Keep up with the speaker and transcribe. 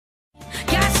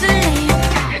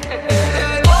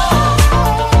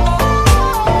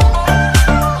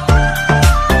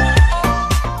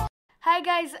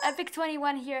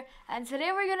Epic21 here, and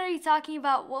today we're going to be talking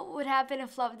about what would happen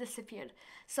if love disappeared.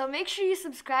 So make sure you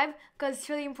subscribe because it's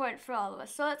really important for all of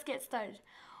us. So let's get started.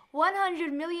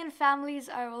 100 million families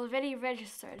are already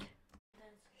registered.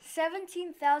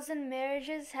 17,000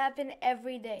 marriages happen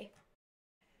every day.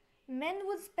 Men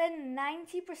would spend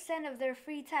 90% of their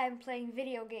free time playing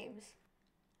video games.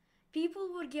 People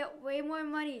would get way more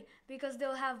money because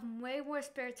they'll have way more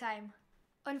spare time.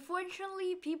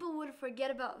 Unfortunately, people would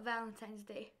forget about Valentine's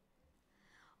Day.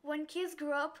 When kids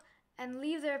grow up and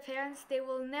leave their parents, they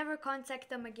will never contact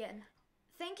them again.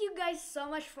 Thank you guys so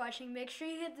much for watching. Make sure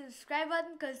you hit the subscribe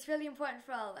button because it's really important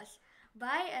for all of us.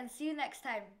 Bye and see you next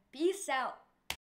time. Peace out.